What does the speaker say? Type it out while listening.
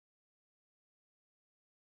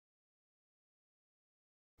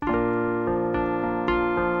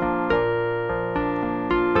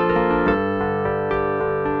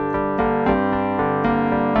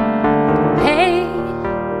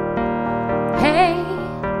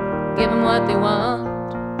give them what they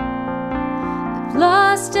want. If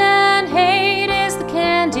lust and hate is the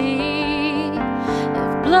candy,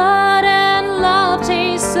 if blood and love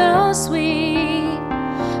taste so sweet,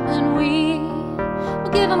 then we will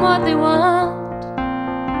give them what they want.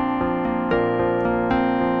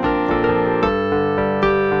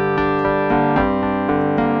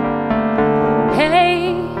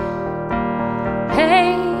 Hey,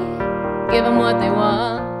 hey, give them what they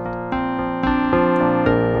want.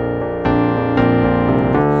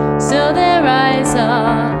 So their eyes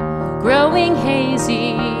are growing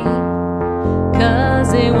hazy,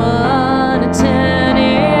 'cause they wanna turn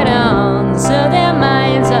it on. So their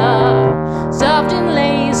minds are soft and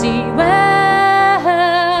lazy. Well,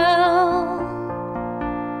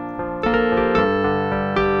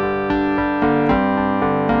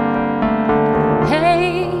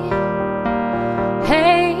 hey,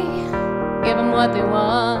 hey, give them what they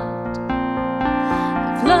want.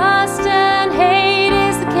 If lust and hate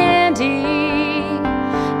is the candy,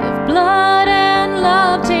 if blood and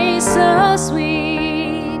love taste so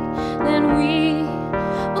sweet, then we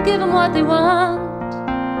will give them what they want.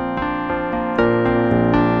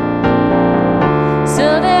 So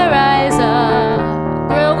their eyes are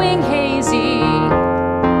growing hazy,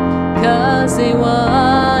 'cause they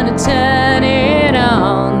wanna turn it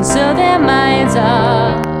on. So their minds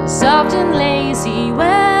are soft and lazy. Well,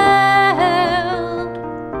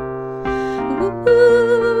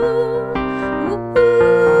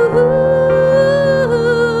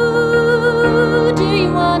 do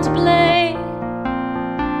you want to play?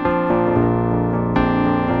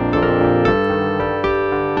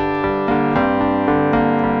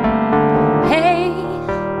 Hey,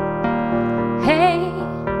 hey,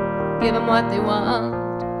 give them what they want.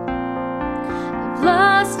 If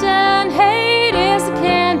lust and hate is the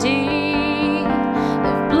candy,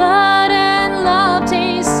 if blood and love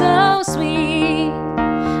taste so sweet,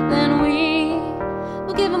 then we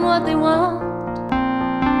will give them what they want.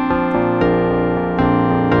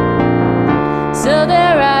 So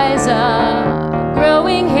their eyes are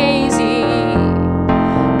growing hazy,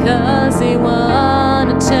 'cause they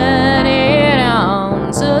wanna turn it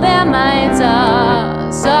on. So their minds